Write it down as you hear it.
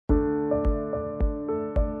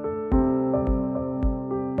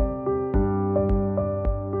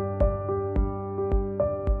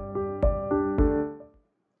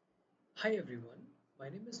Hi everyone, my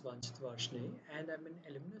name is Vaanchhit Varshney and I'm an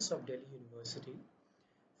alumnus of Delhi University.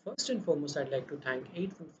 First and foremost, I'd like to thank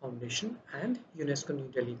Aid Foundation and UNESCO New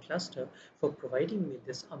Delhi Cluster for providing me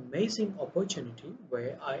this amazing opportunity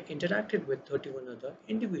where I interacted with 31 other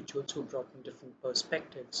individuals who brought in different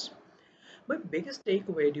perspectives. My biggest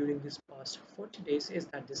takeaway during these past 40 days is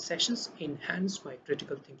that the sessions enhanced my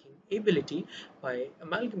critical thinking ability by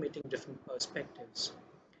amalgamating different perspectives.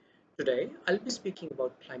 Today, I'll be speaking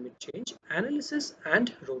about climate change, analysis,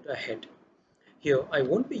 and road ahead. Here, I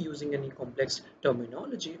won't be using any complex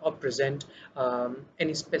terminology or present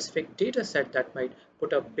any specific data set that might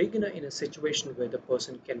put a beginner in a situation where the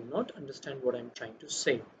person cannot understand what I'm trying to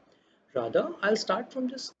say. Rather, I'll start from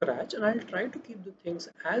the scratch and I'll try to keep the things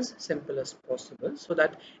as simple as possible so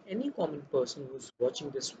that any common person who's watching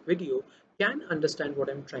this video can understand what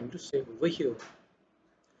I'm trying to say over here.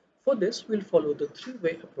 For this, we'll follow the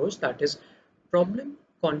three-way approach, that is problem,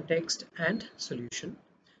 context, and solution.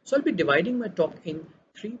 So I'll be dividing my talk in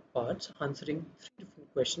three parts, answering three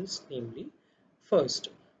different questions, namely, first,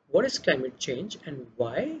 what is climate change and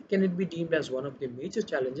why can it be deemed as one of the major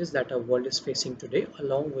challenges that our world is facing today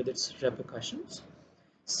along with its repercussions?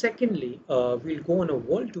 Secondly, we'll go on a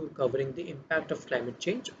world tour covering the impact of climate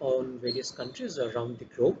change on various countries around the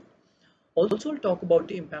globe. Also, I'll talk about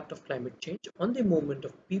the impact of climate change on the movement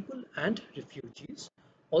of people and refugees.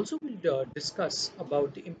 Also, we'll discuss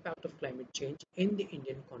about the impact of climate change in the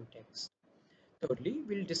Indian context. Thirdly,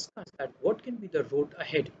 we'll discuss that what can be the road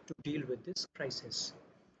ahead to deal with this crisis.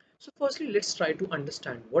 So firstly, let's try to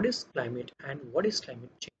understand what is climate and what is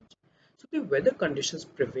climate change. So the weather conditions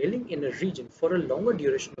prevailing in a region for a longer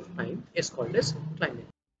duration of time is called as climate.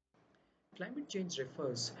 Climate change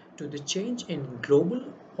refers to the change in global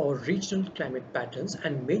or regional climate patterns,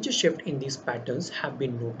 and major shifts in these patterns have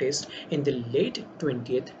been noticed in the late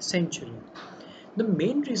 20th century. The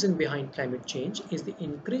main reason behind climate change is the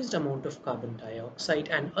increased amount of carbon dioxide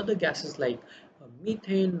and other gases like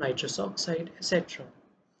methane, nitrous oxide, etc.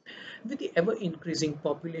 With the ever increasing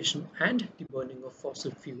population and the burning of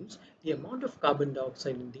fossil fuels, the amount of carbon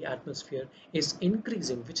dioxide in the atmosphere is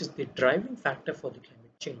increasing, which is the driving factor for the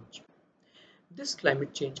climate change. This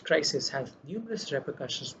climate change crisis has numerous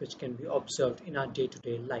repercussions which can be observed in our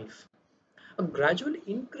day-to-day life. A gradual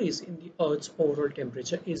increase in the Earth's overall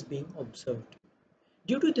temperature is being observed.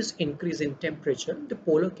 Due to this increase in temperature, the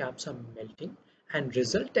polar caps are melting and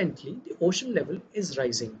resultantly the ocean level is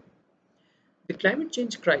rising. The climate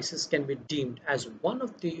change crisis can be deemed as one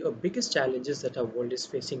of the biggest challenges that our world is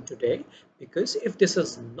facing today, because if this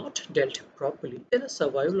is not dealt properly, then a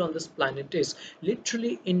survival on this planet is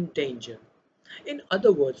literally in danger. In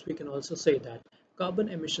other words, we can also say that carbon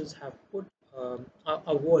emissions have put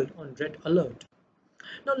our world on red alert.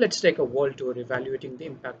 Now let's take a world tour evaluating the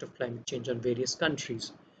impact of climate change on various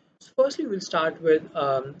countries. So firstly, we'll start with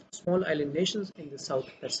small island nations in the South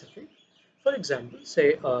Pacific. For example,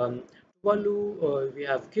 say Tuvalu, we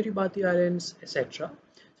have Kiribati Islands, etc.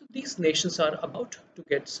 So these nations are about to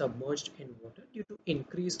get submerged in water due to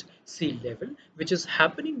increased sea level, which is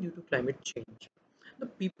happening due to climate change. The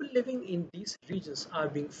people living in these regions are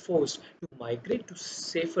being forced to migrate to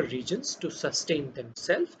safer regions to sustain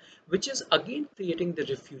themselves, which is again creating the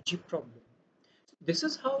refugee problem. This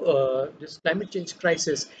is how this climate change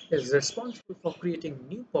crisis is responsible for creating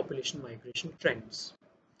new population migration trends.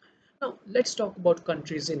 Now, let's talk about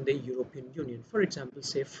countries in the European Union. For example,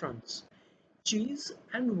 say France. Cheese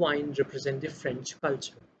and wine represent the French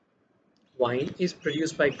culture. Wine is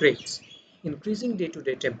produced by grapes. Increasing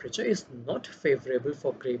day-to-day temperature is not favorable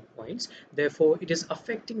for grape wines, therefore it is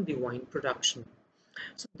affecting the wine production.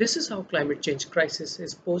 So this is how climate change crisis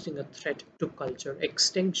is posing a threat to culture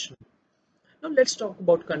extinction. Now let's talk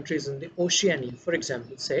about countries in the Oceania, for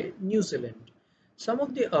example, say New Zealand. Some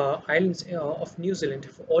of the islands of New Zealand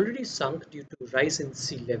have already sunk due to rise in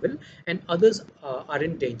sea level, and others are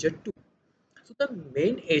in danger too. So the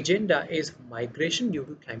main agenda is migration due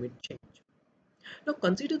to climate change. Now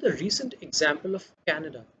consider the recent example of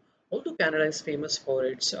Canada. Although Canada is famous for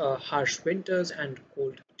its harsh winters and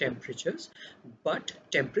cold temperatures, but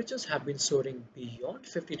temperatures have been soaring beyond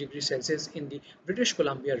 50 degrees Celsius in the British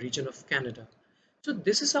Columbia region of Canada. So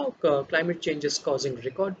this is how climate change is causing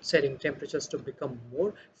record-setting temperatures to become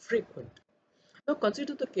more frequent. Now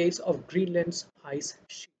consider the case of Greenland's ice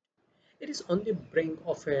sheet. It is on the brink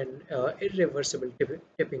of an irreversible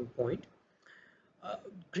tipping point. uh,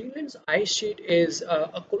 Greenland's ice sheet is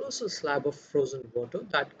a colossal slab of frozen water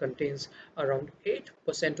that contains around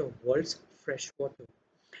 8% of world's fresh water.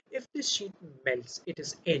 If this sheet melts, it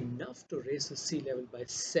is enough to raise the sea level by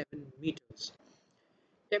 7 meters.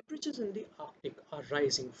 Temperatures in the Arctic are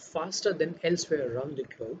rising faster than elsewhere around the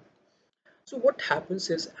globe. So what happens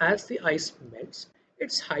is as the ice melts,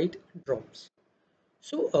 its height drops.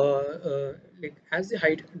 So, like as the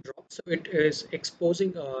height drops, so it is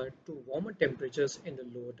exposing to warmer temperatures in the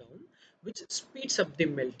lower down, which speeds up the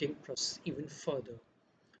melting process even further.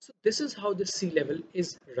 So this is how the sea level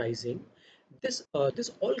is rising. This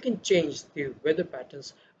all can change the weather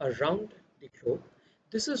patterns around the globe.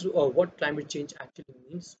 This is what climate change actually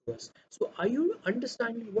means to us. So are you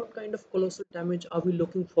understanding what kind of colossal damage are we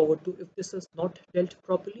looking forward to if this is not dealt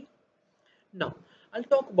properly? Now, I'll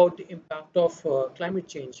talk about the impact of climate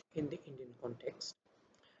change in the Indian context.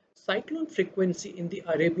 Cyclone frequency in the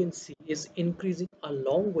Arabian Sea is increasing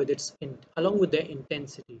along with their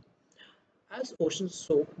intensity. As oceans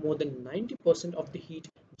soak more than 90% of the heat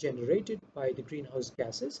generated by the greenhouse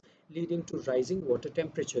gases, leading to rising water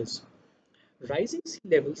temperatures. Rising sea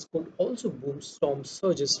levels could also boom storm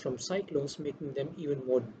surges from cyclones, making them even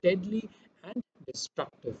more deadly and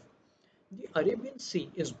destructive. The Arabian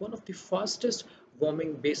Sea is one of the fastest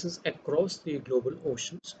warming basins across the global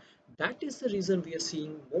oceans. That is the reason we are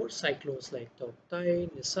seeing more cyclones like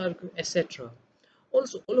Tauktae, Nisarg, etc.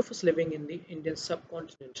 Also, all of us living in the Indian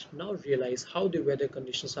subcontinent now realize how the weather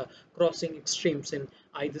conditions are crossing extremes in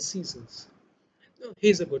either seasons. Now,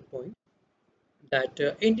 here's a good point that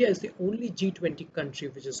India is the only G20 country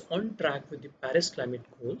which is on track with the Paris climate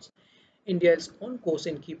goals. India is on course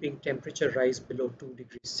in keeping temperature rise below 2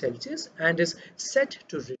 degrees Celsius and is set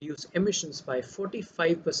to reduce emissions by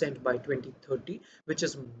 45% by 2030, which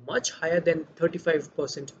is much higher than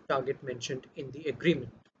 35% target mentioned in the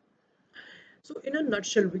agreement. So in a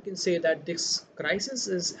nutshell, we can say that this crisis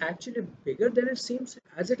is actually bigger than it seems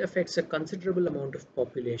as it affects a considerable amount of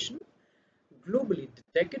population. Globally, the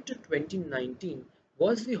decade to 2019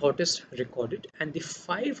 was the hottest recorded, and the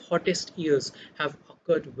five hottest years have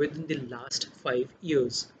occurred within the last 5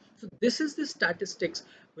 years. So, this is the statistics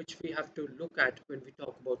which we have to look at when we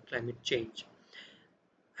talk about climate change.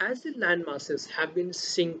 As the land masses have been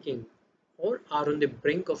sinking or are on the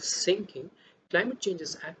brink of sinking, climate change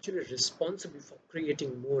is actually responsible for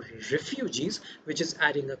creating more refugees, which is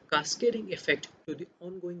adding a cascading effect to the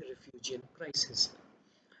ongoing refugee crisis.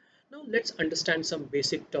 Now let's understand some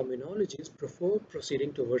basic terminologies before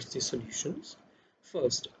proceeding towards the solutions.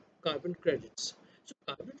 First, carbon credits. So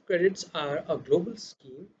carbon credits are a global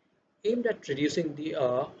scheme aimed at reducing the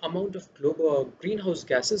amount of global greenhouse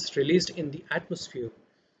gases released in the atmosphere.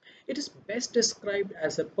 It is best described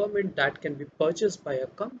as a permit that can be purchased by a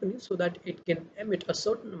company so that it can emit a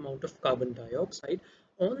certain amount of carbon dioxide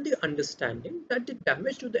on the understanding that the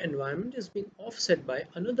damage to the environment is being offset by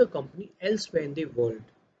another company elsewhere in the world.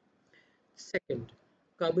 Second,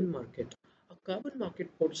 carbon market. A carbon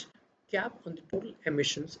market puts cap on the total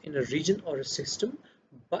emissions in a region or a system,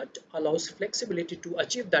 but allows flexibility to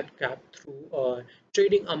achieve that cap through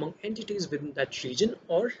trading among entities within that region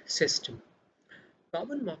or system.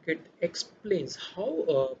 Carbon market explains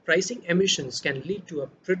how pricing emissions can lead to a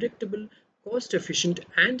predictable, cost-efficient,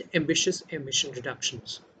 and ambitious emission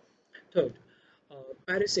reductions. Third,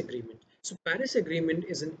 Paris Agreement. So Paris Agreement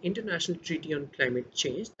is an international treaty on climate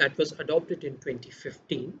change that was adopted in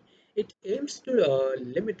 2015. It aims to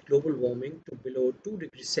limit global warming to below 2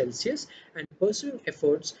 degrees Celsius and pursuing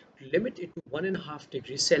efforts to limit it to 1.5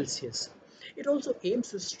 degrees Celsius. It also aims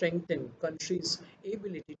to strengthen countries'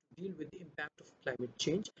 ability to deal with the impact of climate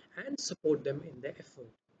change and support them in their effort.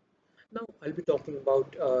 Now, I'll be talking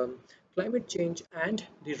about climate change and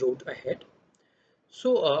the road ahead.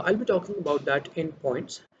 So I'll be talking about that in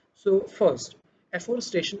points. So first,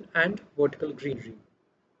 afforestation and vertical greenery.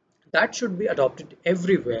 That should be adopted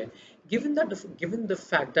everywhere. Given the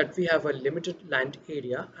fact that we have a limited land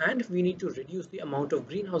area and we need to reduce the amount of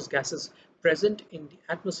greenhouse gases present in the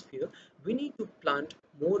atmosphere, we need to plant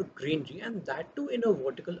more greenery and that too in a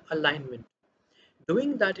vertical alignment.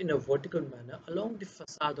 Doing that in a vertical manner along the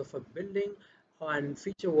facade of a building and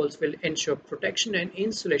feature walls will ensure protection and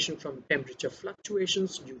insulation from temperature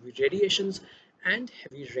fluctuations, UV radiations, and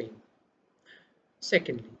heavy rain.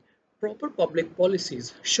 Secondly, proper public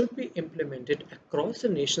policies should be implemented across the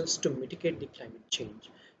nations to mitigate the climate change.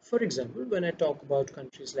 For example, when I talk about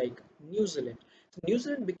countries like New Zealand, New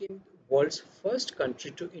Zealand became the world's first country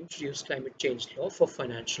to introduce climate change law for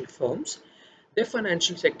financial firms. Their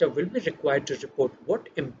financial sector will be required to report what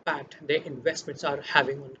impact their investments are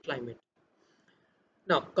having on climate.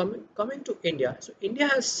 Now, coming to India, so India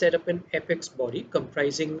has set up an apex body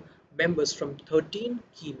comprising members from 13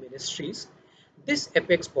 key ministries. This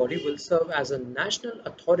apex body will serve as a national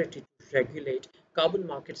authority to regulate carbon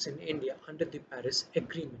markets in India under the Paris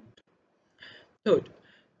Agreement. Third,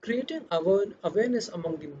 creating awareness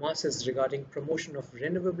among the masses regarding promotion of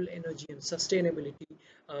renewable energy and sustainability.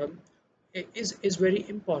 Um, is very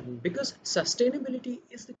important because sustainability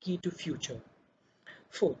is the key to future.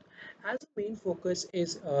 Fourth, as the main focus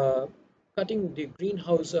is cutting the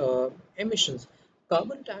greenhouse emissions,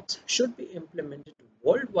 carbon tax should be implemented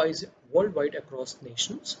worldwide across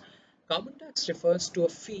nations. Carbon tax refers to a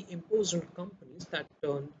fee imposed on companies that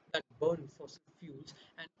burn fossil fuels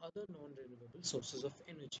and other non-renewable sources of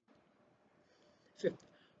energy. Fifth,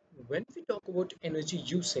 when we talk about energy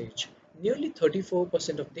usage, nearly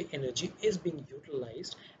 34% of the energy is being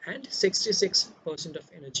utilized and 66%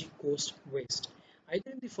 of energy goes waste,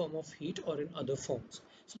 either in the form of heat or in other forms.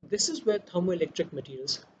 So this is where thermoelectric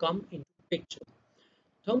materials come into picture.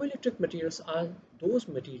 Thermoelectric materials are those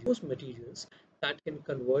materials that can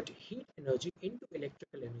convert heat energy into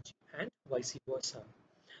electrical energy and vice versa.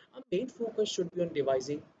 Our main focus should be on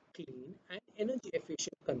devising clean and energy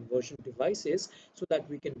efficient conversion devices so that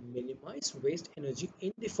we can minimize waste energy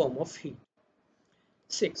in the form of heat.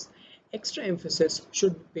 6. Extra emphasis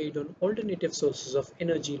should be paid on alternative sources of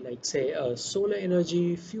energy like say solar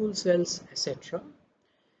energy, fuel cells, etc.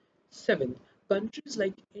 7. Countries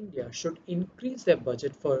like India should increase their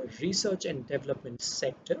budget for research and development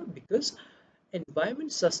sector because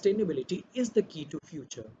environment sustainability is the key to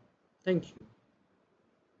future. Thank you.